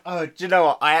Oh, do you know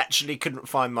what? I actually couldn't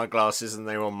find my glasses and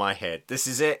they were on my head. This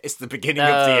is it. It's the beginning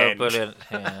of the end. Brilliant.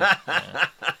 Yeah.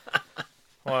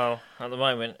 Well, at the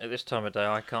moment, at this time of day,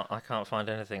 I can't find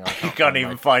anything. You can't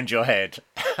even find your head.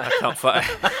 I can't find.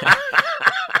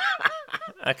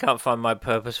 I can't find my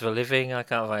purpose for living. I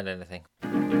can't find anything.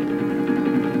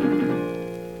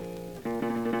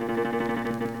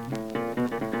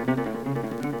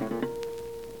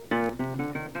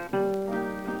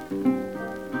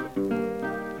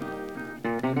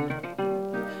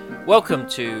 Welcome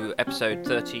to episode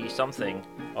 30-something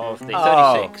of the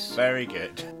 36. Oh, very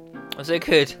good. Was it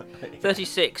good?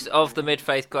 36 of the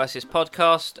Mid-Faith Crisis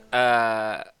podcast.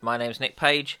 My name's Nick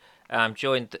Page. I'm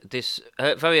joined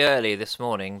very early this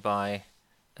morning by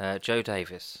Joe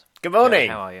Davis. Good morning.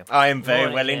 Joe, how are you? I am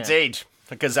very well indeed,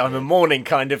 because I'm a morning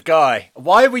kind of guy.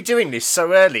 Why are we doing this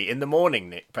so early in the morning,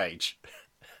 Nick Page?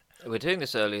 We're doing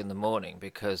this early in the morning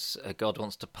because God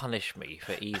wants to punish me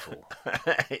for evil.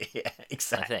 Yeah,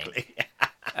 exactly.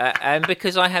 And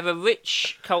because I have a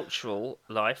rich cultural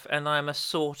life and I'm a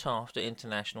sought-after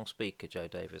international speaker, Joe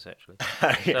Davis, actually.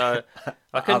 So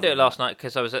I couldn't do it last night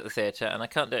because I was at the theatre, and I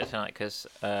can't do it tonight because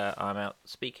I'm out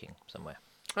speaking somewhere.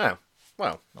 Oh,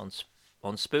 well.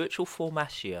 On spiritual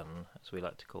formation, as we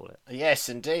like to call it. Yes,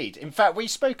 indeed. In fact, we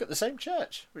spoke at the same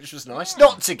church, which was nice.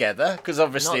 Not together, because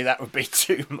obviously that would be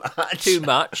too much. Too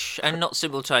much, and not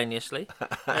simultaneously.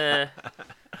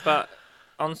 But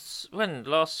on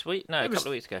last week? No, a couple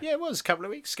of weeks ago. Yeah, it was a couple of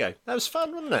weeks ago. That was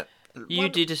fun, wasn't it? You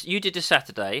did a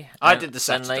Saturday. I did the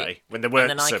Saturday when there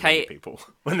weren't so many people.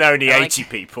 When there were only 80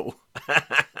 people.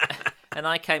 And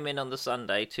I came in on the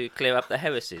Sunday to clear up the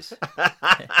heresies.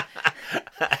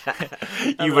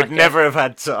 You would never have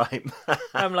had time.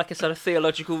 I'm like a sort of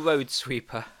theological road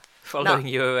sweeper, following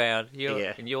you around.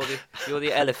 And you're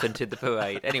the elephant in the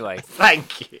parade. Anyway.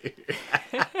 Thank you.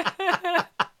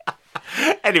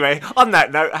 Anyway, on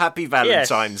that note, happy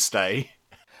Valentine's Day.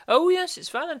 Oh, yes, it's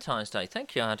Valentine's Day.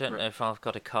 Thank you. I don't know if I've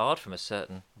got a card from a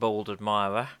certain bald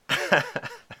admirer.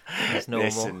 It's normal.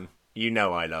 Listen, you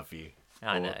know I love you.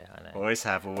 I know. Always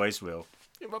have, always will.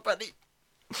 You're my buddy.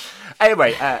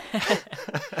 Anyway,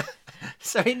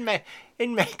 so in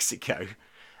Mexico,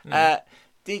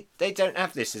 they don't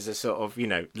have this as a sort of,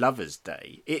 Lovers'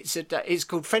 Day. It's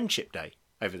called Friendship Day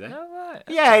over there. Oh, right.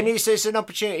 Okay. Yeah, and it's an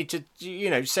opportunity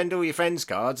to, send all your friends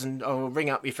cards or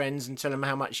ring up your friends and tell them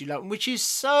how much you love them, which is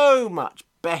so much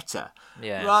better.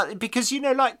 Yeah. Right? Because,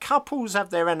 couples have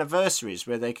their anniversaries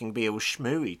where they can be all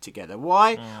schmooey together.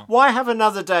 Why have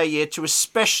another day a year to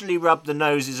especially rub the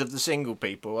noses of the single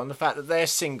people on the fact that they're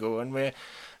single and we're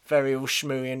very all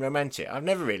schmooey and romantic? I've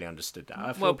never really understood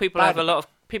that. Well, people have a lot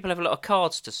of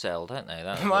cards to sell, don't they?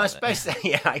 Well, I suppose,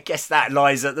 I guess that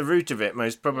lies at the root of it,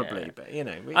 most probably.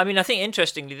 Yeah. But I think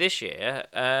interestingly this year,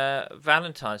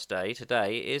 Valentine's Day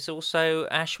today is also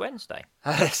Ash Wednesday.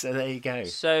 So there you go.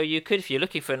 So you could, if you're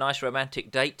looking for a nice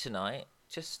romantic date tonight,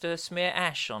 just smear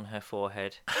ash on her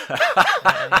forehead.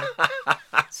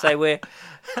 So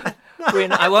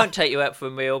I won't take you out for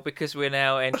a meal because we're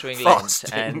now entering Lent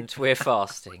and we're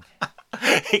fasting.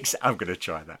 I'm going to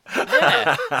try that.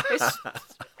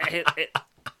 Yeah,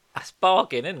 it's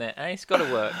bargain, isn't it? It's got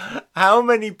to work. How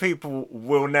many people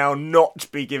will now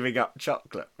not be giving up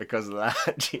chocolate because of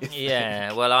that?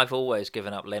 Yeah, well, I've always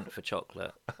given up Lent for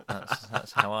chocolate.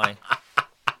 That's how I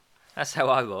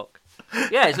rock.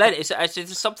 Yeah, it's Lent.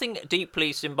 It's something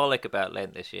deeply symbolic about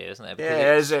Lent this year, isn't it?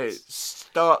 Because it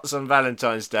starts on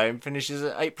Valentine's Day and finishes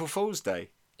at April Fool's Day.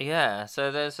 Yeah, so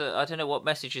I don't know what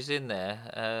message is in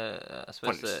there. I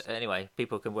suppose anyway,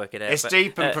 people can work it out. It's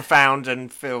deep and profound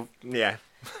and yeah.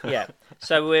 Yeah.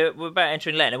 So we're about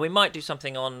entering Lent, and we might do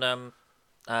something on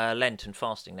Lent and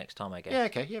fasting next time, I guess. Yeah,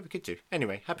 okay, yeah, we could do.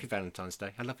 Anyway, happy Valentine's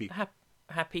Day. I love you.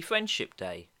 Happy Friendship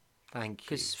Day. Thank you.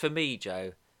 Because for me,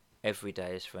 Joe, every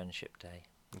day is Friendship Day.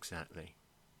 Exactly.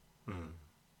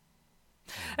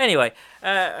 Anyway,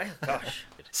 gosh.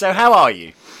 So how are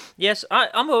you? Yes,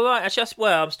 I'm all right.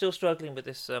 I'm still struggling with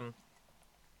this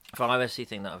virusy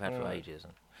thing that I've had for ages,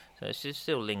 and so it's just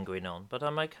still lingering on. But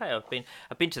I'm okay. I've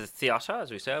been to the theatre,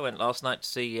 as we say. I went last night to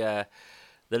see The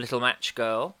Little Match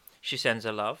Girl. She Sends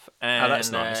Her Love. And,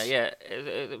 that's nice.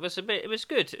 It was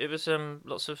good. It was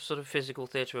lots of sort of physical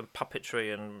theatre and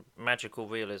puppetry and magical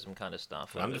realism kind of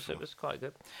stuff. Wonderful. It was quite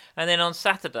good. And then on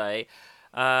Saturday,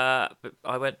 I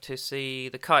went to see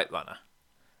The Kite Runner.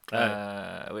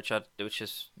 Which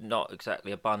is not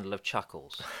exactly a bundle of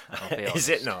chuckles. I'll be honest. Is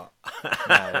it not?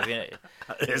 No,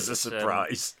 it's a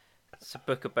surprise. It's a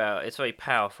book about. It's very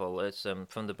powerful. It's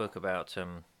from the book about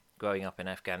growing up in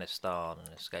Afghanistan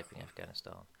and escaping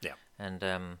Afghanistan. Yeah.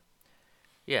 And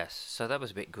yes, so that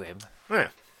was a bit grim. Yeah.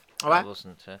 All right. I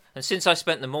wasn't. And since I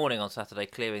spent the morning on Saturday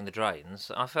clearing the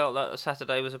drains, I felt that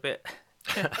Saturday was a bit.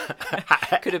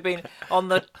 Could have been on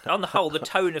the whole. The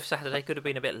tone of Saturday could have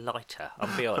been a bit lighter.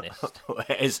 I'll be honest.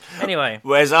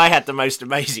 Whereas I had the most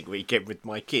amazing weekend with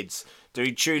my kids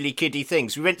doing truly kiddie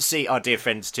things. We went to see our dear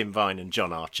friends Tim Vine and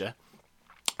John Archer.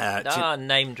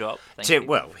 Name drop. Thank you.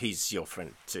 Well, he's your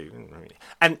friend too.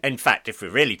 And in fact, if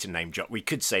we're really to name drop, we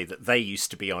could say that they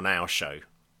used to be on our show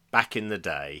back in the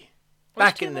day.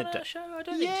 Was Tim on our show? I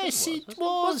don't Yes, think Tim it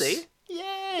was. Was he?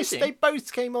 Yes, Was he? they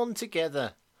both came on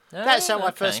together. Oh, That's how I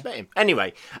okay. first met him.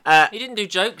 Anyway, He didn't do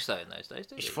jokes though in those days,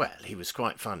 did he? well, he was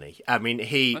quite funny. I mean,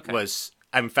 he Okay. was.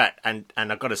 In fact, and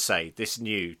I've got to say, this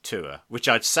new tour, which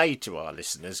I'd say to our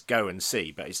listeners, go and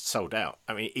see, but it's sold out.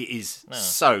 I mean, it is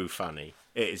so funny.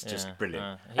 It is just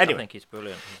brilliant. I Anyway, think he's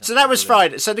brilliant. so that was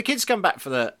Friday. So the kids come back for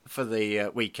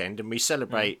the weekend, and we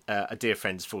celebrate a dear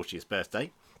friend's 40th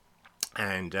birthday,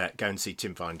 and go and see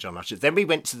Tim Vine and John Archer. Then we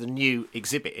went to the new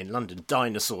exhibit in London,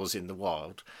 Dinosaurs in the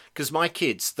Wild, because my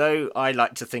kids, though I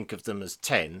like to think of them as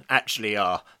 10, actually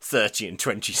are 30 and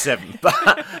 27,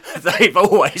 but they've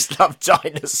always loved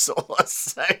dinosaurs.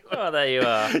 So, there you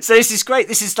are. so this is great.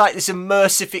 This is like this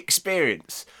immersive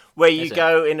experience where you Is it?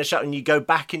 go in a shot and you go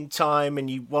back in time and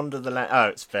you wander the land. Oh,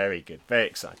 it's very good, very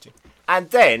exciting. And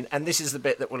then, and this is the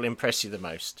bit that will impress you the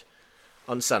most,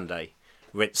 on Sunday,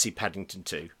 we went to see Paddington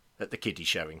 2 at the kiddie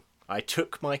showing. I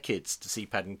took my kids to see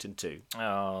Paddington 2.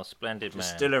 Oh, splendid, man. It's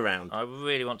still around. I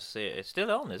really want to see it. It's still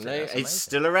on, isn't it? That's It's amazing.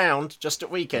 still around, just at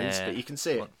weekends, Yeah. but you can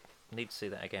see it. Well, need to see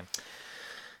that again.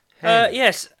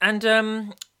 Yes, and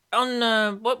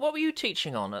on what were you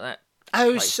teaching on at that?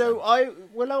 Oh, place, so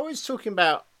then? I was talking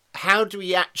about how do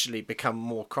we actually become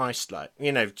more Christ-like?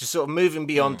 You know, just sort of moving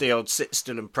beyond the old sit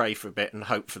still and pray for a bit and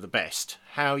hope for the best.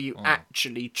 How you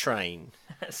actually train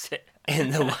That's it.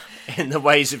 in the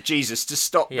ways of Jesus to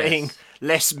stop Yes. being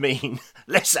less mean,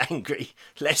 less angry,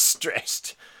 less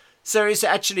stressed. So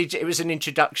it was an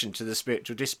introduction to the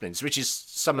spiritual disciplines, which is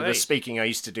some of the Great. speaking I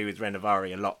used to do with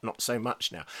Renovari a lot, not so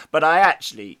much now. But I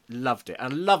actually loved it. I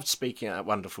loved speaking at that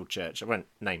wonderful church. I won't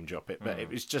name drop it, but it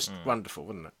was just wonderful,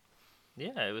 wasn't it?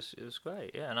 Yeah, it was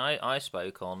great. Yeah, and I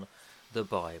spoke on the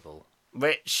Bible.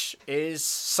 Which is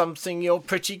something you're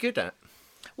pretty good at.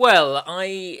 Well,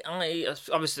 I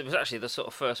obviously it was actually the sort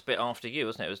of first bit after you,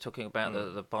 wasn't it? It was talking about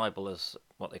the Bible as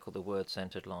what they call the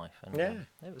word-centered life. And,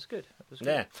 it was good. It was good.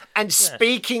 Yeah. And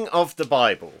speaking of the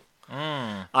Bible,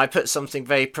 I put something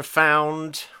very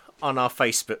profound on our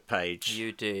Facebook page.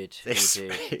 You did. This You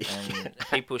did. week. And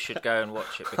people should go and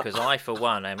watch it because I, for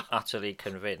one, am utterly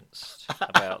convinced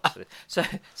about it.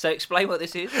 So explain what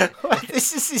this is.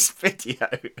 This is this video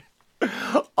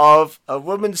of a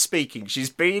woman speaking.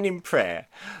 She's been in prayer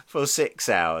for 6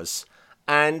 hours,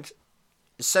 and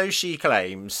so she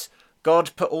claims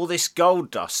God put all this gold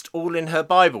dust all in her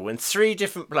Bible in 3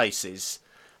 different places,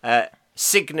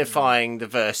 signifying the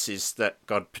verses that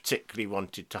God particularly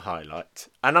wanted to highlight.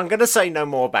 And I'm going to say no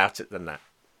more about it than that,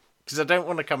 because I don't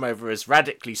want to come over as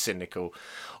radically cynical,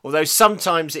 although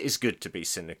sometimes it is good to be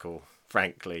cynical,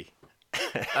 frankly.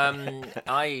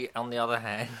 I, on the other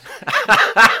hand,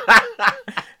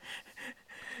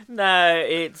 no,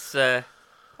 it's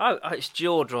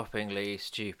jaw-droppingly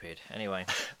stupid. Anyway,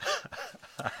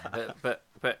 but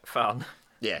fun.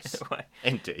 Yes, Anyway,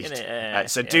 indeed. isn't it?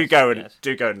 So Yes, do go yes.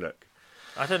 and look.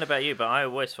 I don't know about you, but I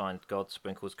always find God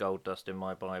sprinkles gold dust in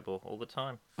my Bible all the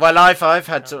time. Well, I've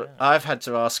had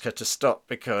to ask her to stop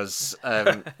because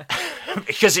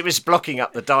because it was blocking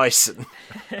up the Dyson.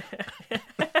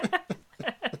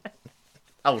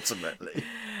 Ultimately.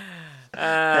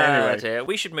 Anyway. Dear,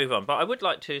 we should move on. But I would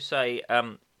like to say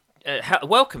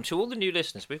welcome to all the new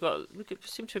listeners. We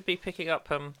seem to be picking up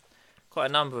quite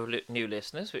a number of new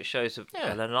listeners, which shows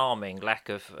an alarming lack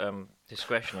of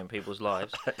discretion in people's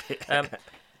lives.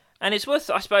 And it's worth,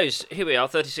 I suppose, here we are,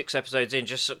 36 episodes in,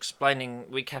 just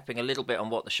recapping a little bit on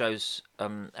what the show's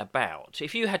about.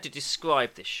 If you had to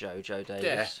describe this show, Joe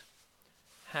Davis,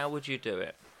 how would you do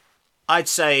it? I'd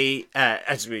say,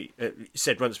 as we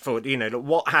said once before, look,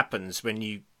 what happens when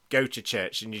you go to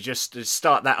church and you just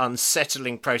start that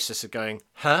unsettling process of going,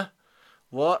 huh?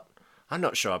 What? I'm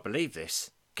not sure I believe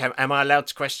this. Am I allowed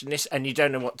to question this? And you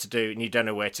don't know what to do and you don't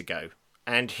know where to go.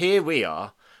 And here we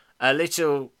are, a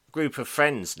little group of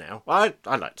friends now. I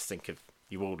like to think of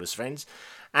you all as friends.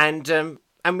 And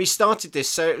we started this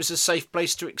so it was a safe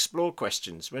place to explore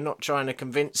questions. We're not trying to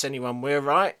convince anyone we're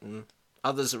right and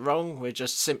others are wrong. We're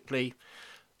just simply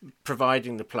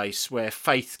providing the place where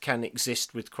faith can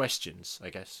exist with questions, I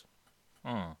guess.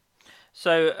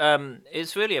 So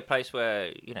it's really a place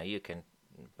where you can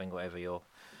bring whatever you're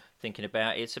thinking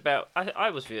about. It's about I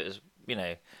always view it as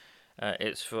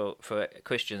It's for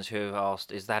Christians who have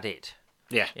asked, "Is that it?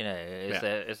 Yeah. You know,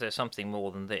 is there something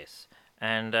more than this?"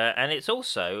 And it's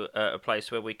also a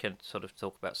place where we can sort of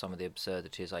talk about some of the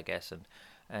absurdities, I guess,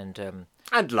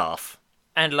 And laugh.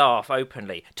 and laugh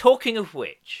openly. Talking of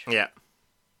which, Yeah.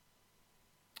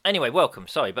 anyway, welcome.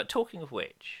 Sorry, but talking of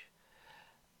which,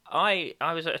 I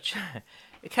was at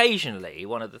occasionally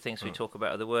one of the things we talk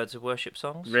about are the words of worship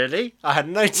songs. Really? I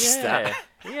hadn't noticed that.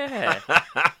 Yeah.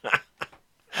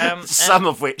 Some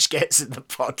of which gets in the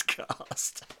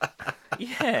podcast.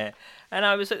 Yeah. And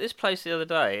I was at this place the other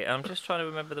day, and I'm just trying to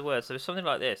remember the words. There was something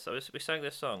like this. We sang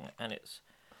this song, and it's,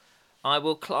 "I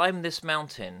will climb this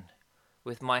mountain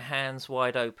with my hands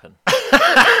wide open."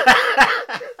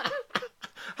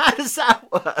 How does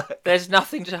that work? There's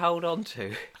nothing to hold on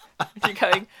to. You're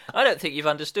going, I don't think you've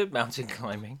understood mountain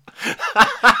climbing.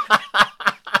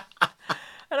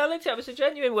 And I looked at it was a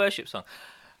genuine worship song.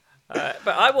 But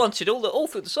I wanted all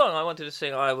through the song. I wanted to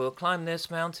sing, "I will climb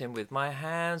this mountain with my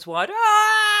hands wide."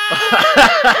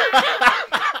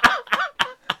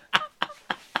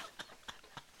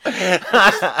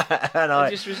 I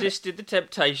just resisted the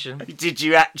temptation. Did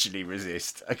you actually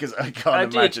resist? Because I can't I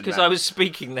imagine did, because that. I was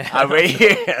speaking there. I mean,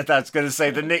 that's going to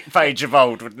say the Nick Page of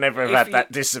old would never have had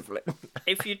that discipline.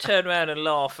 If you turn around and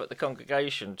laugh at the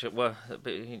congregation, just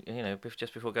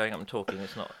before going up and talking,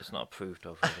 it's not approved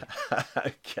of.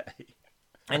 Really. Okay.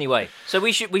 Anyway, so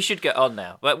we should get on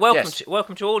now. But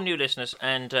welcome to all new listeners,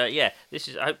 and this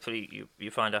is hopefully you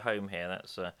find a home here.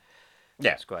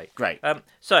 That's great. Great.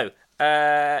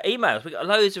 Emails. We got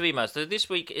loads of emails. So this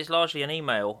week is largely an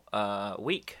email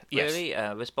week, really,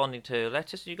 Yes. Responding to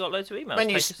letters. You got loads of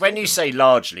emails. When you say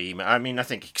largely email, I mean I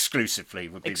think exclusively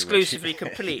would be exclusively, the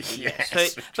word. completely. Yes.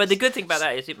 So, but the good thing about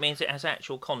that is it means it has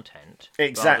actual content,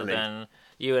 Exactly. rather than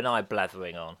you and I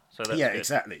blathering on. So that's good.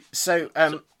 Exactly. So,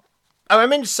 I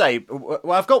meant to say,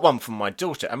 well, I've got one from my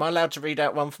daughter. Am I allowed to read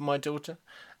out one from my daughter?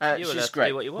 You're She's allowed to great.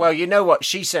 do what you want. Well, you know what?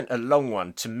 She sent a long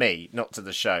one to me, not to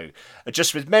the show,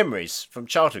 just with memories from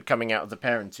childhood coming out of the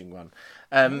parenting one,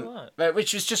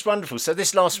 which was just wonderful. So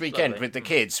this last weekend lovely. with the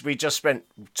kids, we just spent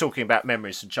talking about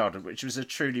memories from childhood, which was a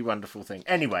truly wonderful thing.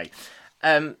 Anyway,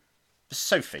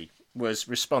 Sophie was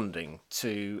responding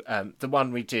to the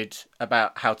one we did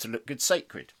about how to look good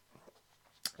sacred.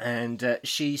 And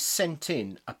she sent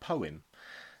in a poem.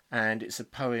 And it's a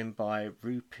poem by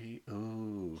Rupi.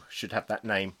 Ooh, should have that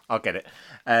name. I'll get it.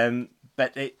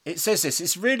 But it says this.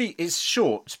 It's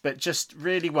short, but just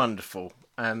really wonderful.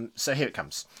 So here it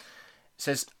comes. It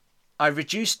says, "I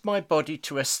reduced my body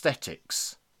to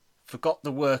aesthetics, forgot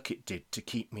the work it did to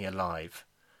keep me alive.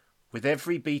 With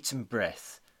every beat and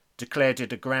breath, declared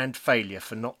it a grand failure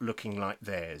for not looking like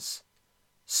theirs.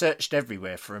 Searched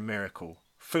everywhere for a miracle,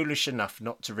 foolish enough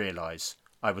not to realise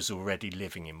I was already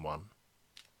living in one."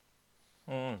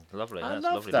 Lovely. I That's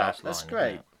love lovely that. last That's line, great.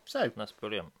 isn't it? So, That's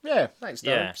brilliant. yeah, thanks, Darren,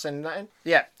 Yeah. for sending that in.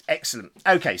 Yeah, excellent.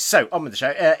 Okay, so on with the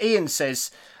show. Ian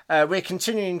says, "We're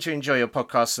continuing to enjoy your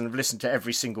podcasts and have listened to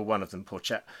every single one of them, poor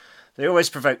chap. They always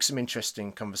provoke some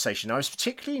interesting conversation. I was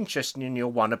particularly interested in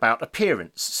your one about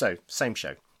appearance. So, same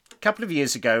show. A couple of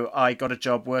years ago, I got a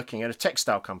job working at a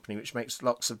textile company which makes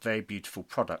lots of very beautiful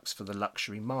products for the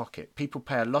luxury market. People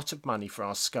pay a lot of money for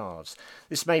our scarves.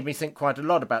 This made me think quite a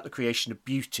lot about the creation of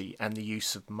beauty and the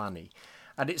use of money.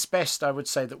 At its best, I would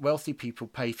say that wealthy people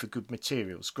pay for good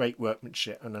materials, great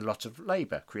workmanship and a lot of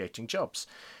labour, creating jobs,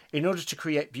 in order to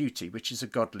create beauty, which is a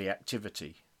godly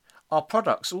activity. Our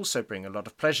products also bring a lot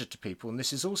of pleasure to people, and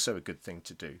this is also a good thing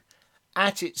to do.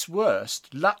 At its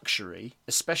worst, luxury,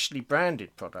 especially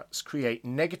branded products, create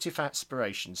negative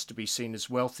aspirations to be seen as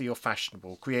wealthy or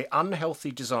fashionable, create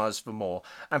unhealthy desires for more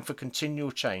and for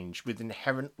continual change with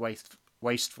inherent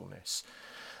wastefulness.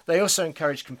 They also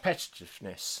encourage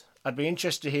competitiveness. I'd be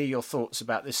interested to hear your thoughts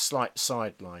about this slight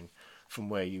sideline from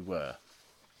where you were."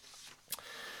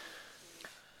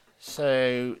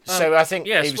 So I think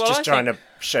yes, he was well, just I trying think- to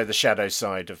show the shadow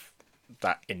side of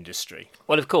that industry.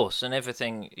 Well, of course, and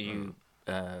everything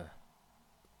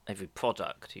every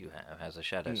product you have has a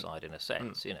shadow side in a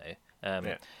sense. You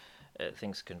know,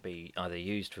 things can be either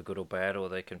used for good or bad, or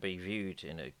they can be viewed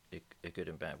in a good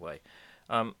and bad way.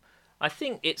 I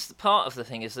think it's part of the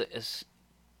thing is that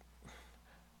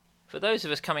for those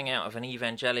of us coming out of an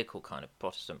evangelical kind of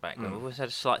Protestant background, we've always had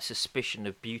a slight suspicion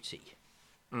of beauty.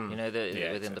 You know,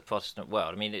 within the Protestant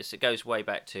world. I mean, it goes way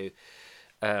back to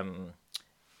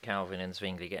Calvin and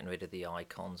Zwingli getting rid of the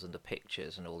icons and the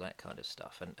pictures and all that kind of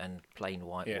stuff, and plain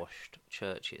whitewashed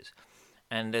churches.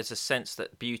 And there's a sense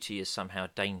that beauty is somehow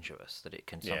dangerous, that it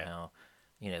can somehow,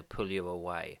 pull you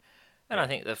away. And I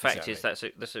think the fact is that's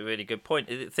a really good point.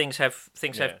 Things have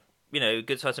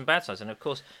good sides and bad sides, and of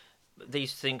course,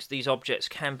 these objects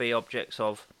can be objects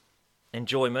of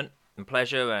enjoyment and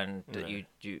pleasure, and that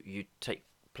you take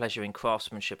pleasure in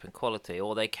craftsmanship and quality,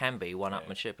 or they can be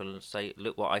one-upmanship and say,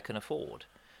 look what I can afford.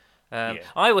 I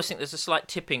always think there's a slight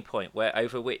tipping point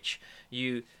over which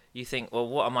you think, well,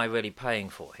 what am I really paying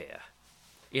for here?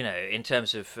 You know, in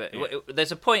terms of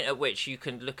there's a point at which you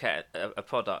can look at a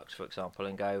product, for example,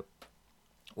 and go,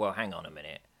 well, hang on a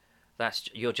minute.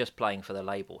 You're just playing for the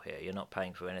label here. You're not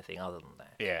paying for anything other than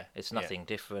that. Yeah, it's nothing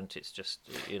different. It's just,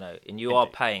 you know, and you are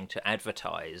paying to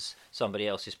advertise somebody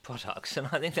else's products, and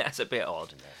I think that's a bit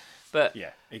odd. Yeah. But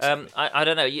exactly. I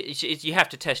don't know. You have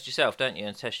to test yourself, don't you,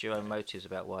 and test your own motives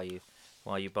about why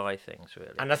you buy things,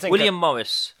 really. And I think William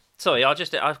Morris. Sorry,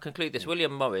 I'll conclude this.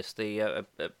 William Morris, the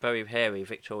very hairy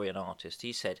Victorian artist,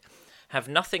 he said, "Have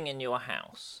nothing in your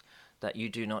house that you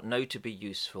do not know to be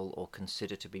useful or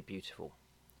consider to be beautiful."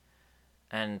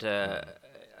 And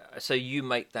so you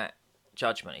make that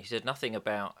judgment. He said nothing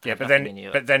about... Yeah, but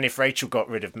then if Rachel got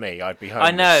rid of me, I'd be homeless.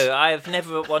 I know. I've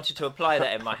never wanted to apply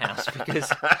that in my house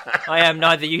because I am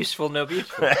neither useful nor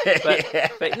beautiful.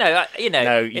 But no, you know,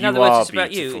 no, in other words, it's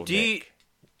about you.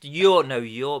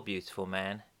 You're beautiful,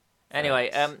 man.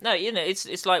 Anyway, no, you know,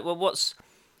 it's like, well,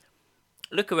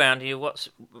 look around you.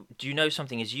 Do you know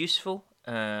something is useful?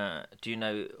 Do you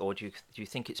know, or do you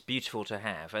think it's beautiful to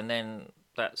have? And then...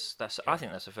 I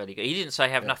think that's a fairly good... He didn't say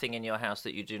have nothing in your house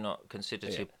that you do not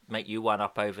consider to make you one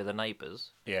up over the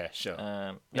neighbours. Yeah, sure.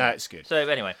 No, it's good. So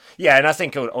anyway. Yeah, and I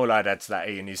think all I'd add to that,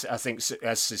 Ian, is I think,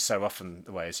 as is so often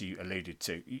the way, as you alluded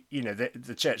to, you know,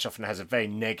 the church often has a very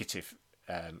negative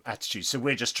attitude. So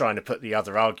we're just trying to put the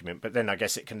other argument, but then I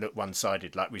guess it can look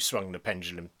one-sided, like we've swung the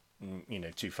pendulum, you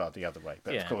know, too far the other way.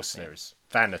 But of course there is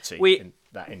vanity in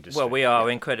that industry. Well, we are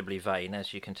incredibly vain,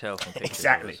 as you can tell from pictures.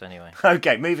 Exactly. Of us, anyway.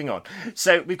 Okay, moving on.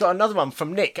 So we've got another one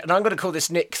from Nick, and I'm going to call this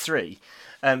Nick 3,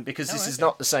 because this is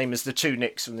not the same as the two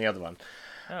Nicks from the other one.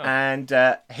 Oh. And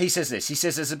he says this. He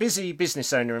says, as a busy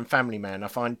business owner and family man, I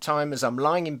find time as I'm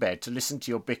lying in bed to listen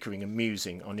to your bickering and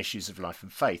musing on issues of life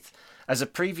and faith. As a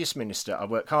previous minister, I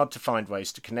work hard to find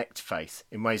ways to connect to faith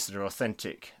in ways that are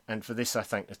authentic, and for this I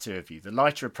thank the two of you. The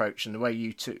lighter approach and the way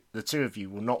the two of you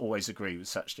will not always agree with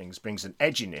such things brings an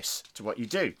edginess to what you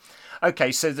do.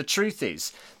 Okay, so the truth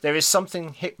is, there is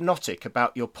something hypnotic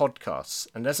about your podcasts,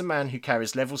 and as a man who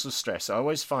carries levels of stress, I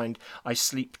always find I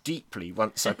sleep deeply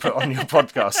once I put on your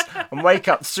podcast and wake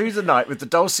up through the night with the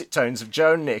dulcet tones of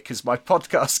Joe and Nick as my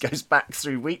podcast goes back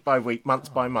through week by week,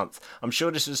 month by month. I'm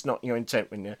sure this was not your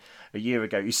intent when a year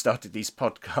ago you started these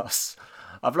podcasts.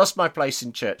 I've lost my place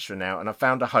in church for now, and I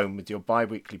found a home with your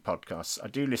bi-weekly podcasts. I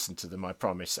do listen to them, I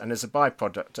promise, and as a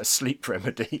byproduct, a sleep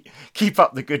remedy. Keep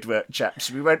up the good work, chaps.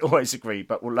 We won't always agree,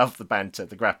 but we'll love the banter,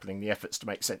 the grappling, the efforts to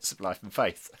make sense of life and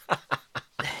faith.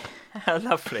 How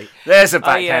lovely. There's a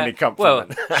backhanded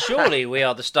compliment. Well, surely we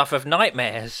are the stuff of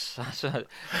nightmares.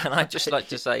 And I'd just like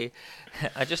to say,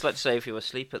 if you're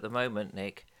asleep at the moment,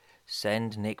 Nick,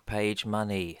 send Nick Page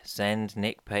money. Send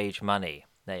Nick Page money.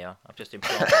 There you are. I've just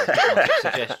implied a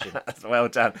suggestion. Well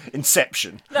done.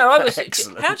 Inception. No, I was.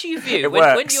 Excellent. How do you view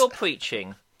when you're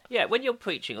preaching? Yeah, when you're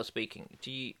preaching or speaking,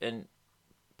 and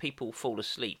people fall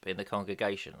asleep in the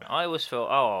congregation? I always feel,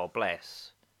 oh,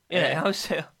 bless. You know,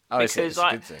 because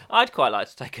I'd quite like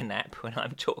to take a nap when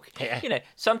I'm talking. Yeah. You know,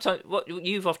 sometimes what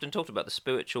you've often talked about, the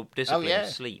spiritual discipline of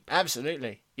sleep.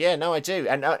 Absolutely. Yeah, no, I do.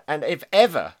 And if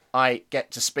ever I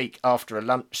get to speak after a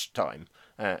lunchtime,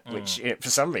 which for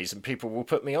some reason people will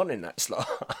put me on in that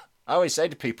slot. I always say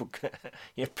to people,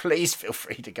 please feel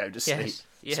free to go to sleep.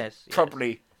 Yes.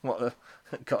 Probably what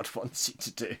God wants you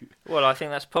to do. Well, I think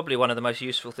that's probably one of the most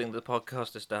useful things the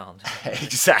podcast has done.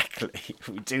 Exactly.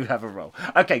 We do have a role.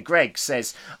 Okay, Greg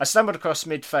says, I stumbled across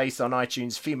Mid-Faith on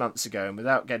iTunes a few months ago, and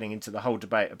without getting into the whole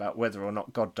debate about whether or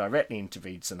not God directly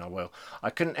intervenes in our will,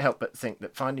 I couldn't help but think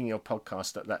that finding your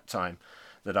podcast at that time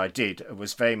that I did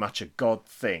was very much a God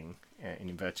thing. In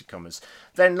inverted commas.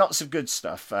 Then lots of good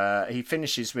stuff. He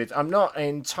finishes with, I'm not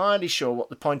entirely sure what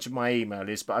the point of my email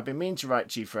is, but I've been meaning to write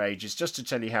to you for ages just to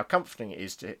tell you how comforting it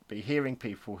is to be hearing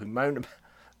people who moan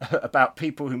about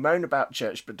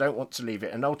church but don't want to leave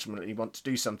it and ultimately want to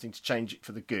do something to change it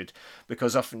for the good,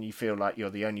 because often you feel like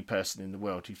you're the only person in the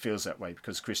world who feels that way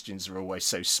because Christians are always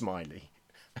so smiley.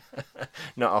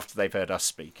 Not after they've heard us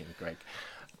speaking, Greg.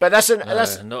 But not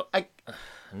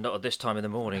at this time in the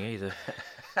morning either.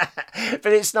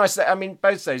 But it's nice that, I mean,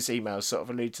 both those emails sort of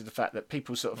allude to the fact that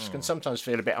people sort of can sometimes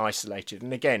feel a bit isolated.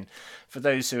 And again, for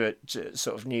those who are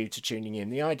sort of new to tuning in,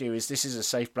 the idea is this is a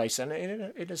safe place and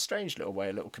in a strange little way,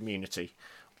 a little community,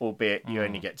 albeit you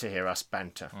only get to hear us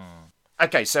banter.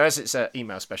 Okay, so as it's an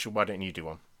email special, why don't you do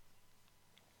one?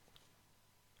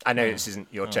 I know this isn't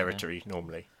your territory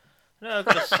normally. No, I've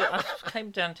got to sit. I came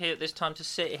down here at this time to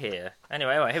sit here.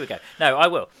 Anyway, all right, here we go. No, I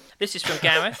will. This is from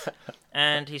Gareth,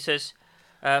 and he says,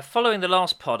 following the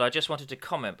last pod, I just wanted to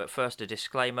comment, but first a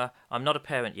disclaimer. I'm not a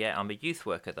parent yet. I'm a youth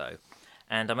worker, though,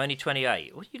 and I'm only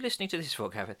 28. What are you listening to this for,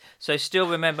 Gareth? So still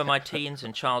remember my teens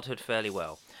and childhood fairly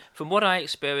well. From what I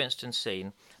experienced and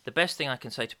seen, the best thing I can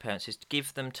say to parents is to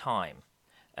give them time.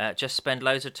 Just spend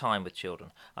loads of time with children.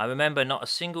 I remember not a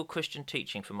single Christian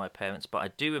teaching from my parents, but I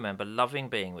do remember loving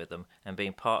being with them and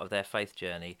being part of their faith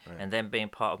journey, and them being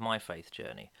part of my faith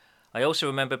journey. I also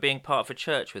remember being part of a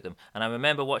church with them, and I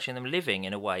remember watching them living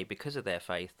in a way because of their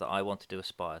faith that I wanted to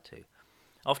aspire to.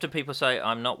 Often people say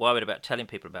I'm not worried about telling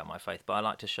people about my faith, but I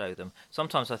like to show them.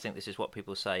 Sometimes I think this is what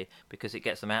people say because it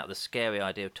gets them out of the scary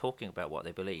idea of talking about what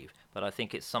they believe, but I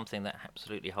think it's something that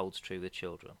absolutely holds true with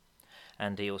children.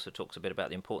 And he also talks a bit about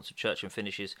the importance of church and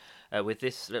finishes with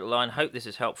this little line, hope this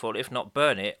is helpful. If not,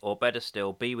 burn it, or better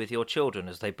still, be with your children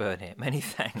as they burn it. Many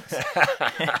thanks.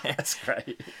 That's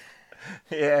great.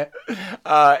 Yeah,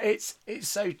 it's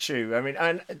so true. I mean,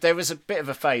 and there was a bit of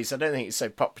a phase, I don't think it's so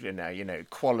popular now,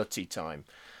 quality time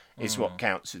is what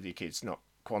counts with your kids, not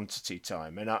quantity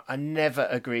time. And I never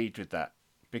agreed with that,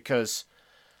 because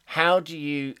how do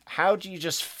you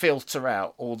just filter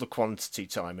out all the quantity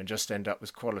time and just end up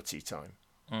with quality time?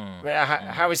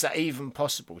 How is that even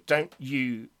possible?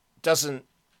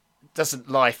 Doesn't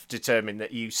life determine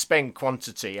that you spend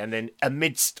quantity and then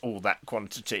amidst all that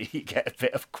quantity you get a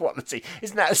bit of quality?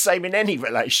 Isn't that the same in any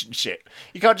relationship?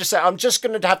 You can't just say, I'm just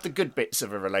going to have the good bits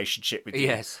of a relationship with you.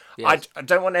 Yes. I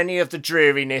don't want any of the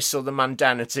dreariness or the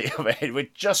mundanity of it. We're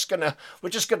just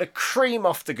gonna cream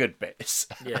off the good bits.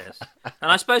 Yes.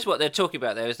 And I suppose what they're talking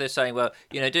about there is they're saying, well,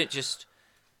 don't just...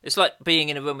 It's like being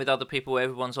in a room with other people where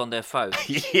everyone's on their phone.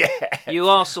 Yeah. You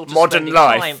are sort of modern spending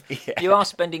life. Time. Yeah. You are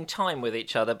spending time with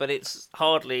each other, but it's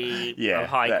hardly of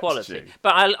high quality. True.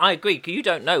 But I agree. You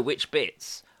don't know which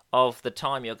bits of the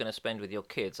time you're going to spend with your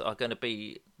kids are going to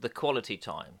be the quality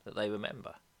time that they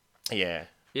remember. Yeah.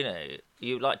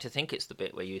 You like to think it's the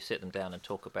bit where you sit them down and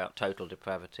talk about total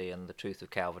depravity and the truth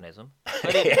of Calvinism.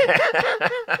 But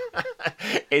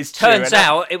It's turns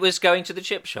out it was going to the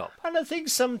chip shop. And I think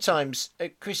sometimes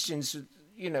Christians,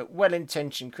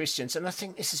 well-intentioned Christians, and I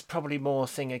think this is probably more a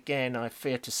thing, again, I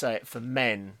fear to say it, for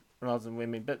men rather than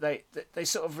women, but they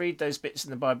sort of read those bits in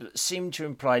the Bible that seem to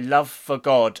imply love for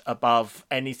God above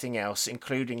anything else,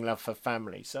 including love for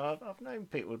family. So I've known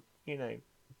people,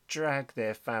 drag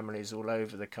their families all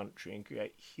over the country and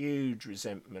create huge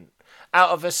resentment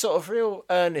out of a sort of real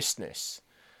earnestness,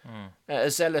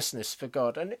 a zealousness for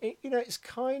God. And, it's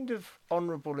kind of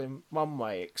honourable in one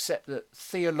way, except that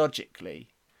theologically,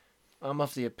 I'm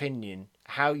of the opinion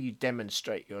how you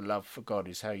demonstrate your love for God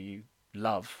is how you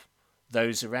love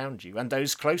those around you and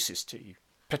those closest to you,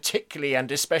 particularly and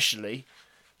especially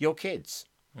your kids.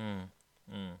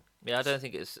 Yeah, I don't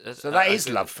think it's... So that is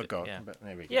love for God. Yeah. But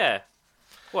there we go. Yeah.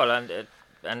 Well, and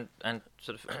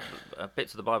sort of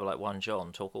bits of the Bible like 1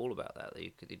 John talk all about that.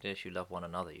 If you love one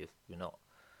another, you're not.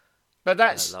 But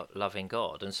that's loving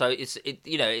God, and so I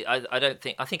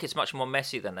think it's much more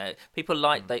messy than that. People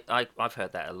like I've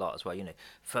heard that a lot as well.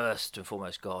 First and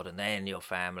foremost God, and then your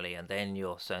family, and then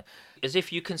your son. As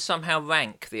if you can somehow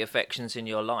rank the affections in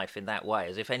your life in that way,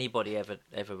 as if anybody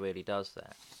ever really does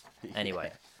that.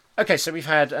 Anyway. Okay, so we've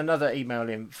had another email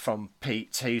in from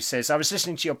Pete who says, I was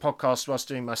listening to your podcast whilst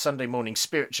doing my Sunday morning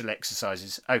spiritual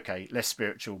exercises. Okay, less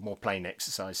spiritual, more plain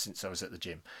exercise since I was at the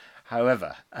gym.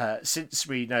 However, since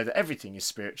we know that everything is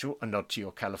spiritual, a nod to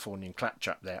your Californian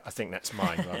claptrap there. I think that's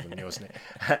mine rather than yours, isn't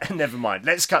it? Never mind.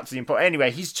 Let's cut to the important.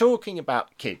 Anyway, he's talking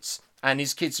about kids, and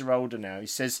his kids are older now. He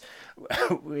says,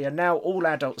 we are now all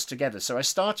adults together. So I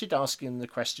started asking them the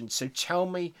question, so tell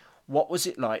me, what was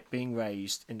it like being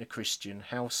raised in a Christian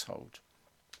household?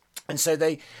 And so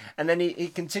then he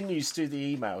continues through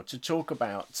the email to talk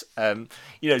about,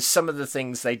 some of the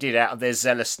things they did out of their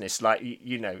zealousness, like,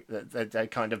 they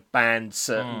kind of banned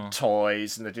certain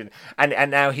toys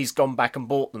and now he's gone back and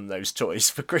bought them those toys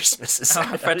for Christmas.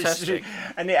 Fantastic.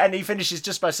 And he finishes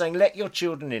just by saying, let your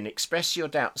children in, express your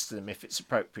doubts to them if it's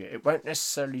appropriate. It won't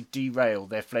necessarily derail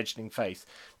their fledgling faith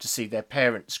to see their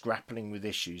parents grappling with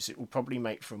issues. It will probably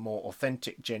make for a more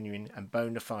authentic, genuine and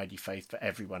bona fide faith for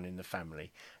everyone in the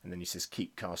family. And then he says,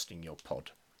 keep casting your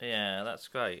pod. Yeah, that's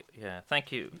great. Yeah,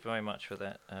 thank you very much for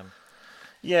that.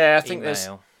 I think there's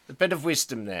a bit of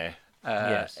wisdom there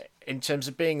yes. in terms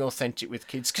of being authentic with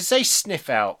kids, because they sniff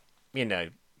out,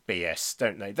 BS,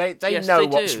 don't they? They yes, know they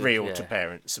what's do. real to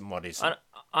parents and what isn't.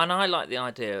 And I like the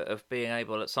idea of being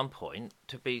able at some point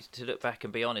to look back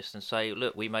and be honest and say,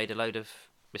 look, we made a load of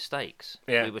mistakes.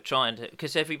 Yeah. We were trying to,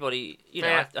 because everybody,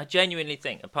 I genuinely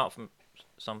think, apart from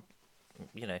some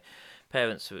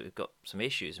parents who've got some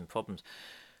issues and problems.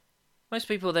 Most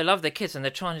people, they love their kids and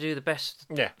they're trying to do the best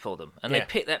for them. And they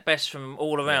pick that best from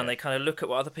all around. They kind of look at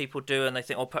what other people do and they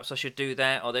think, oh, perhaps I should do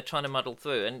that. Or they're trying to muddle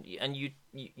through. And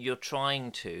you're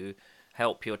trying to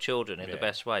help your children in the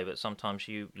best way. But sometimes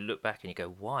you look back and you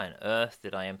go, why on earth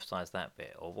did I emphasise that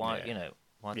bit? Or why,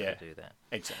 why did I do that?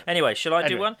 Exactly. Anyway, shall I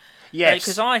do one? Yes.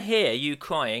 Because I hear you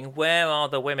crying, where are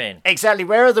the women? Exactly.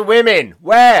 Where are the women?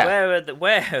 Where?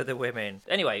 Where are the women?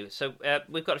 Anyway, so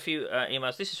we've got a few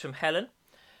emails. This is from Helen.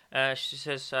 She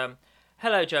says,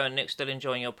 hello, Joe and Nick, still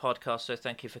enjoying your podcast, so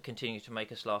thank you for continuing to make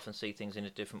us laugh and see things in a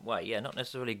different way. Yeah, not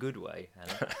necessarily a good way,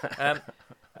 Helen.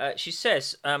 She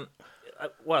says,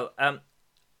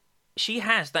 she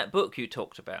has that book you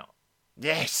talked about.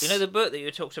 Yes. You know the book that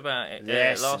you talked about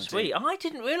last week? I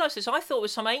didn't realise this. I thought it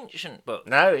was some ancient book.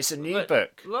 No, it's a new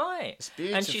book. Right. It's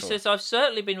beautiful. And she says, I've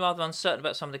certainly been rather uncertain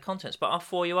about some of the contents, but our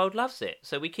 4-year-old loves it,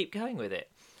 so we keep going with it.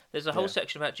 There's a whole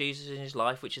section about Jesus in his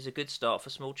life, which is a good start for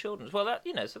small children. Well,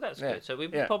 so that's good. So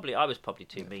I was probably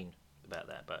too mean about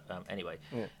that, but anyway,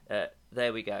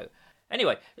 there we go.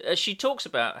 Anyway, she talks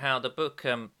about how the book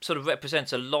sort of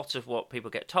represents a lot of what people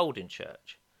get told in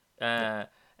church.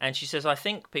 And she says, I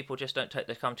think people just don't take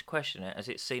the time to question it, as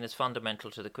it's seen as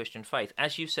fundamental to the Christian faith.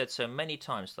 As you've said so many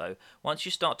times, though, once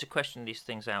you start to question these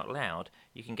things out loud,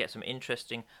 you can get some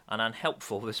interesting and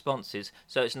unhelpful responses,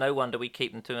 so it's no wonder we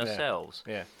keep them to ourselves.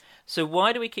 Yeah. So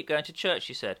why do we keep going to church,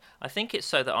 she said? I think it's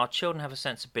so that our children have a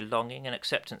sense of belonging and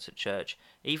acceptance at church,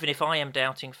 even if I am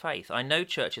doubting faith. I know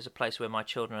church is a place where my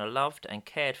children are loved and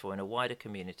cared for in a wider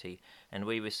community, and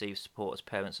we receive support as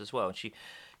parents as well. And she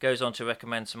goes on to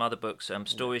recommend some other books,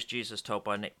 Stories Jesus Told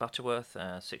by Nick Butterworth,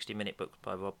 60-minute book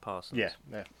by Rob Parsons.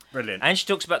 Yeah, brilliant. And she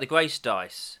talks about the grace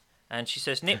dice. And she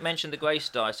says, Nick mentioned the grace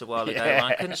dice a while ago, and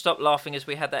I couldn't stop laughing as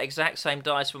we had that exact same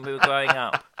dice when we were growing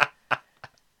up.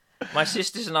 My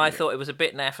sisters and I thought it was a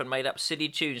bit naff and made up silly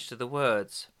tunes to the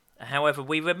words. However,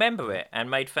 we remember it and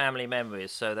made family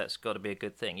memories, so that's got to be a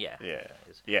good thing. Yeah.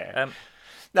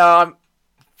 No, I'm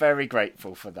very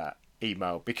grateful for that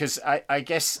email, because I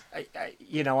guess,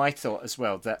 I thought as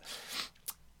well that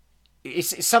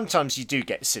it's sometimes you do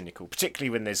get cynical,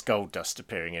 particularly when there's gold dust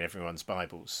appearing in everyone's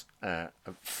Bibles.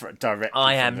 Directly.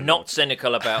 I am not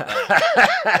cynical about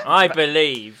that. I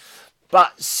believe.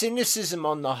 But cynicism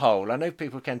on the whole, I know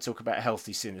people can talk about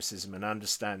healthy cynicism, and I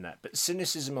understand that, but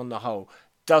cynicism on the whole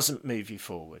doesn't move you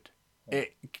forward.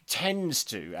 It tends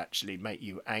to actually make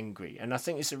you angry. And I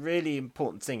think it's a really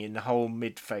important thing in the whole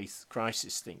mid-faith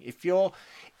crisis thing. If you're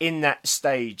in that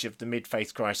stage of the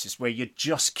mid-faith crisis where you're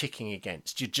just kicking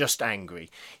against, you're just angry,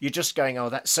 you're just going, oh,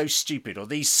 that's so stupid, or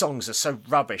these songs are so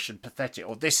rubbish and pathetic,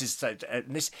 or this is so...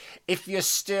 If you're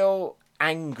still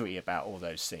angry about all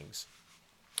those things,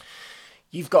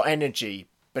 you've got energy,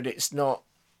 but it's not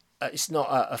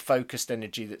a focused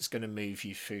energy that's going to move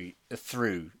you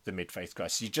through the mid-faith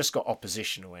crisis. You've just got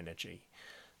oppositional energy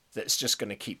that's just going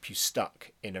to keep you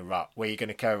stuck in a rut where you're going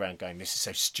to go around going, this is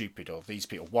so stupid, or these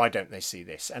people, why don't they see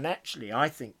this? And actually, I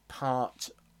think part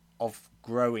of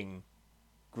growing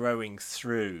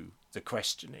through the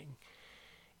questioning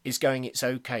is going, it's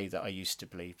okay that I used to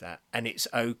believe that, and it's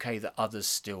okay that others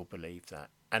still believe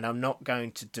that. And I'm not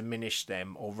going to diminish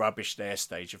them or rubbish their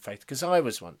stage of faith, because I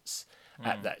was once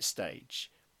at that stage.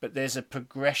 But there's a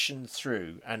progression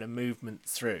through and a movement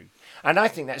through. And I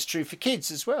think that's true for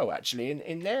kids as well, actually,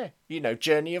 in their,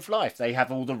 journey of life. They have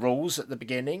all the rules at the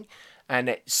beginning and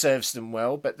it serves them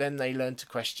well, but then they learn to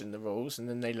question the rules, and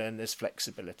then they learn there's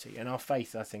flexibility. And our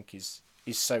faith, I think, is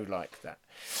so like that.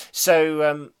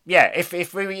 So,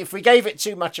 if we gave it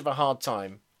too much of a hard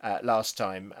time last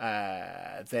time,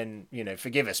 then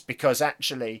forgive us, because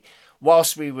actually,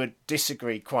 whilst we would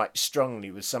disagree quite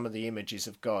strongly with some of the images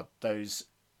of God those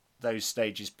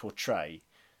stages portray,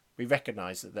 we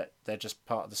recognise that they're just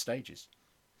part of the stages.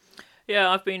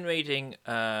 Yeah, I've been reading,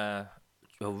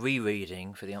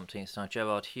 rereading for the umpteenth time,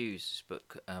 Gerard Hughes'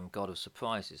 book, God of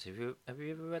Surprises. Have you ever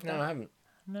read that? No, I haven't.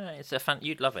 No, it's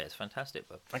you'd love it. It's a fantastic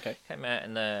book. Okay. Came out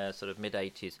in the sort of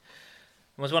mid-80s.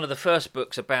 It was one of the first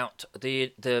books about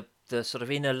the sort of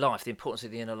inner life, the importance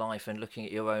of the inner life, and looking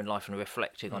at your own life and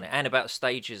reflecting on it, and about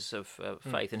stages of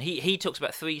faith. And he talks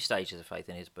about 3 stages of faith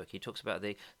in his book. He talks about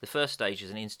the first stage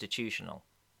is an institutional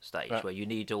stage, where you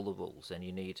need all the rules, and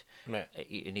you need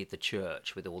the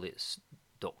church with all its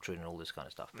doctrine and all this kind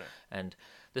of stuff. And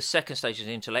the second stage is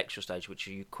an intellectual stage, which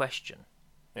you question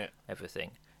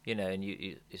everything, and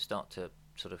you start to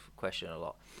sort of question a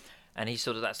lot. And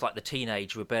that's like the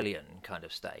teenage rebellion kind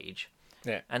of stage.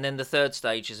 Yeah. And then the third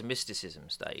stage is a mysticism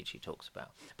stage he talks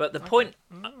about. But the point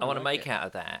I want to make out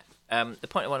of that,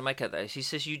 is he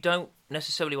says you don't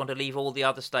necessarily want to leave all the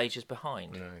other stages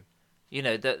behind. No. You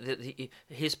know,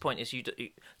 his point is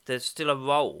there's still a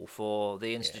role for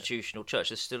the institutional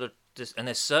church. And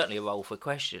there's certainly a role for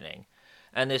questioning,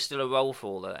 and there's still a role for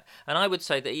all of that. And I would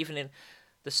say that even in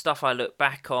the stuff I look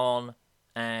back on,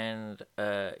 and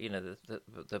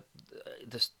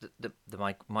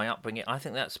my upbringing, I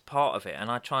think that's part of it,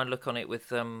 and I try and look on it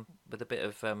with a bit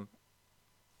of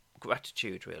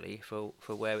gratitude, really, for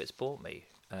where it's brought me,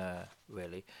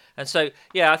 really. And so,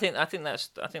 I think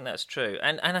that's true,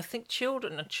 and I think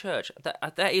children and church,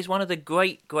 that is one of the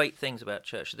great things about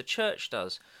church. The church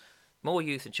does more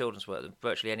youth and children's work than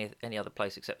virtually any other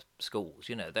place except schools.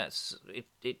 You know, that's it.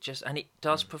 It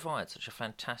does provide such a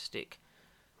fantastic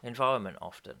environment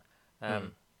often.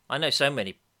 I know so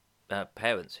many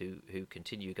parents who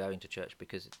continue going to church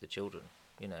because it's the children,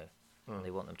 and they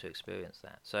want them to experience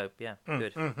that. So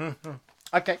good.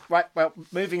 Okay, right. Well,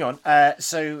 moving on.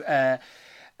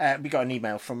 We got an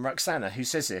email from Roxana who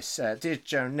says this: Dear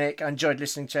Joe and Nick, I enjoyed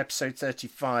listening to episode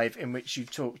 35 in which you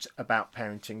talked about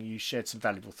parenting. You shared some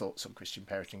valuable thoughts on Christian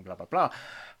parenting, blah blah blah,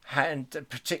 and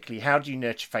particularly how do you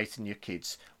nurture faith in your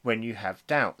kids when you have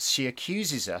doubts. She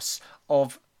accuses us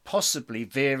of possibly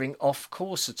veering off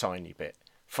course a tiny bit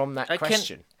from that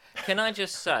question. Can I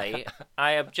just say,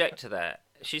 I object to that.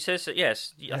 She says that,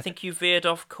 yes, I think you veered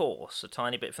off course a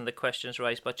tiny bit from the questions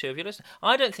raised by two of your listeners.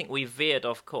 I don't think we veered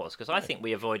off course, because I think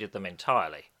we avoided them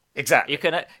entirely. Exactly.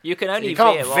 You can only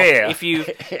veer off if you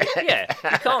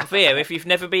you can't veer if you've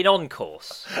never been on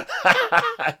course.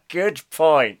 Good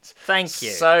point. Thank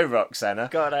you. So Roxana,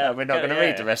 we're not going to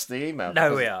read the rest of the email.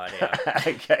 No, we are. Yeah.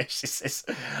 Okay, she says,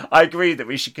 I agree that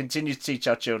we should continue to teach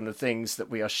our children the things that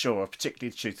we are sure of,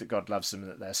 particularly the truth that God loves them and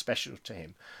that they are special to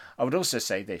him. I would also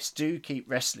say this: do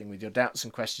keep wrestling with your doubts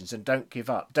and questions and don't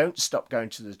give up. Don't stop going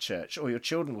to the church, or your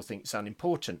children will think it's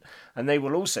unimportant and they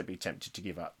will also be tempted to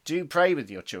give up. Do pray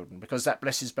with your children, because that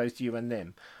blesses both you and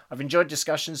them. I've enjoyed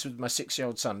discussions with my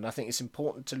 6-year-old son, and I think it's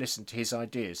important to listen to his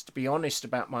ideas, to be honest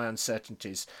about my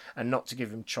uncertainties and not to give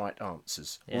him trite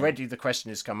answers. Yeah. Already the question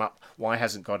has come up, why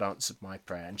hasn't God answered my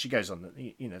prayer? And she goes on,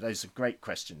 those are great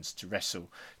questions to wrestle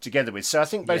together with. So I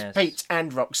think both Pete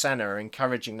and Roxana are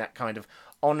encouraging that kind of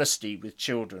honesty with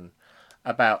children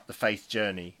about the faith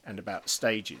journey and about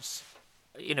stages.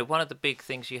 One of the big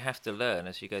things you have to learn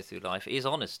as you go through life is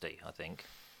honesty, I think.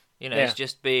 It's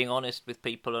just being honest with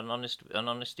people, and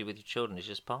honesty with your children is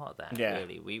just part of that,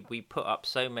 really. We put up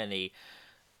so many,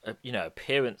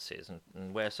 appearances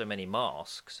and wear so many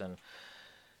masks,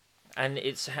 and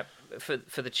it's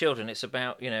for the children, it's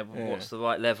about, what's the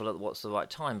right level at what's the right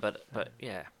time, but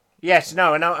yeah. Yes,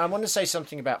 no, and I want to say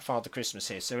something about Father Christmas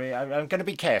here. So I'm going to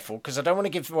be careful, because I don't want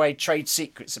to give away trade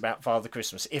secrets about Father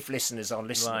Christmas if listeners are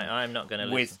listening. Right, I'm not going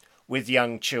to listen. With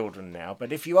young children now.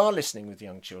 But if you are listening with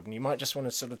young children, you might just want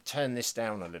to sort of turn this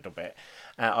down a little bit.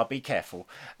 I'll be careful.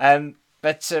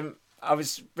 But I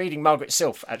was reading Margaret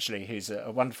Silf, actually, who's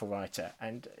a wonderful writer,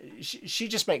 and she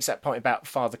just makes that point about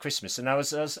Father Christmas. And I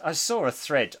saw a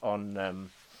thread on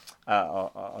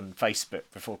Facebook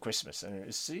before Christmas, and it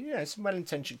was some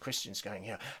well-intentioned Christians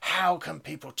going, how can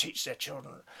people teach their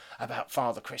children about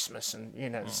Father Christmas, and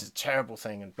this is a terrible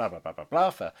thing, and blah blah blah blah blah,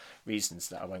 for reasons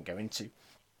that I won't go into.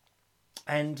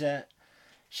 And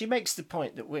she makes the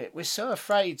point that we're so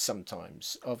afraid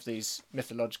sometimes of these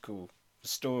mythological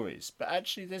stories, but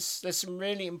actually there's some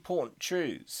really important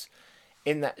truths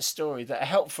in that story that are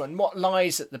helpful, and what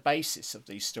lies at the basis of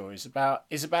these stories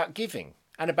is about giving,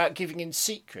 and about giving in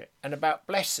secret, and about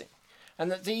blessing, and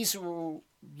that these are all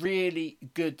really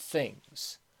good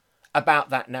things about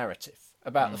that narrative,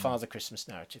 about the Father Christmas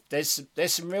narrative. There's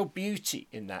some real beauty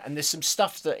in that, and there's some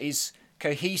stuff that is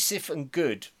cohesive and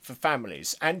good for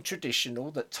families, and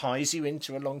traditional, that ties you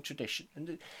into a long tradition. And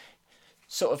it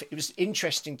was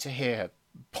interesting to hear her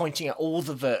pointing out all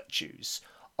the virtues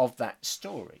of that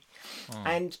story.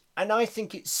 And I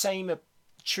think it's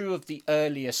true of the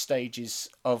earlier stages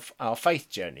of our faith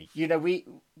journey.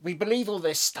 We believe all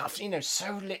this stuff,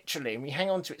 so literally, and we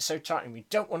hang on to it so tightly, and we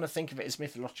don't want to think of it as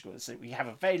mythological. So we have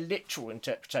a very literal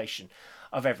interpretation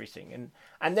of everything.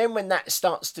 And then when that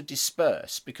starts to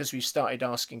disperse, because we've started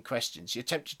asking questions, you're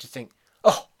tempted to think,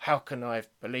 oh, how can I have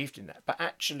believed in that? But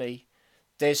actually,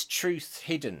 there's truth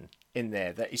hidden in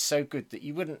there that is so good that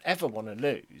you wouldn't ever want to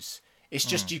lose. It's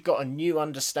just you've got a new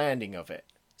understanding of it.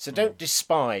 So don't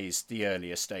despise the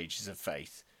earlier stages of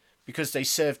faith, because they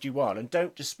served you well. And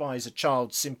don't despise a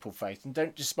child's simple faith, and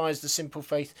don't despise the simple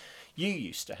faith you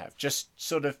used to have. Just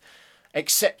sort of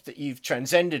accept that you've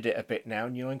transcended it a bit now,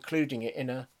 and you're including it in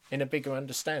a bigger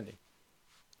understanding.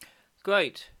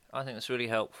 Great. I think that's really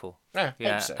helpful. Yeah,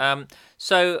 Yeah. hope so.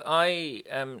 So I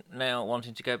am now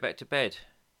wanting to go back to bed.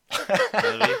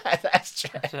 Really? That's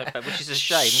true. Which is a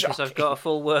shame because I've got a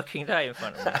full working day in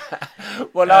front of me.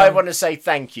 Well, I want to say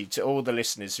thank you to all the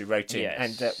listeners who wrote in,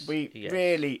 Yes, and we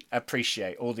really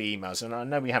appreciate all the emails. And I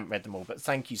know we haven't read them all, but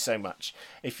thank you so much.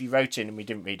 If you wrote in and we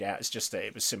didn't read it out, it's just that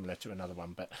it was similar to another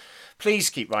one. But please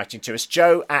keep writing to us,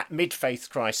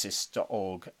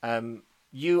 joe@midfaithcrisis.org.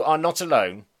 You are not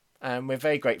alone, and we're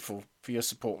very grateful for your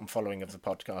support and following of the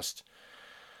podcast.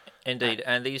 Indeed,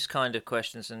 and these kind of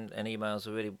questions and emails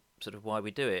are really sort of why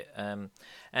we do it.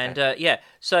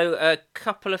 So a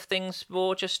couple of things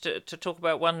more just to talk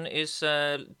about. One is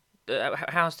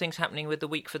how's things happening with the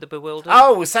Week for the Bewildered?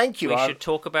 Oh, thank you. We should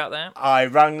talk about that. I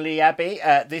rung Lee Abbey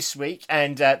this week,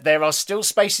 and there are still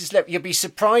spaces left. You'll be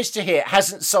surprised to hear it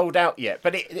hasn't sold out yet,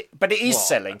 but it is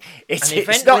selling.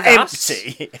 It's not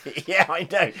empty. Yeah, I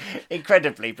know,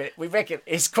 incredibly, but we reckon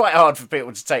it's quite hard for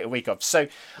people to take a week off. So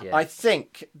I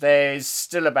think there's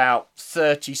still about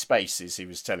 30 spaces, he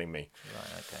was telling me.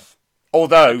 Right, okay.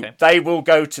 Although they will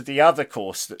go to the other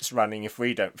course that's running if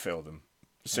we don't fill them.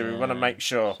 So we want to make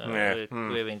sure. So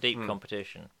we're in deep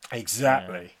competition.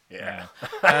 Exactly. Yeah.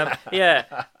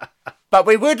 But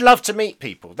we would love to meet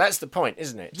people. That's the point,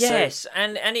 isn't it? Yes, so,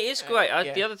 and it is great.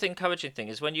 The other encouraging thing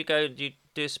is when you do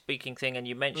a speaking thing and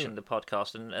you mention the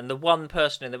podcast and the one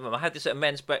person in the room. I had this at a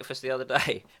men's breakfast the other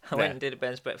day. I went and did a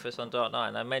men's breakfast on Dark Night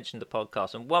and I mentioned the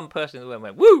podcast and one person in the room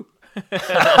went, "Woo!"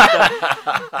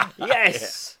 Yes! Yeah.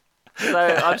 So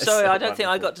I'm sorry, I don't think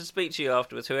I got to speak to you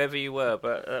afterwards, whoever you were,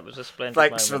 but that was a splendid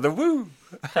moment. Thanks for the woo.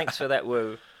 Thanks for that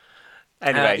woo.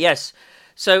 Anyway. Yes.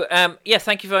 So,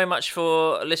 thank you very much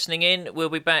for listening in. We'll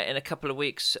be back in a couple of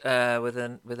weeks with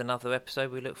another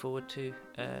episode. We look forward to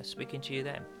speaking to you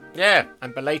then. Yeah,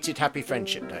 and belated Happy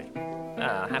Friendship Day.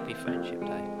 Happy Friendship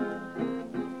Day.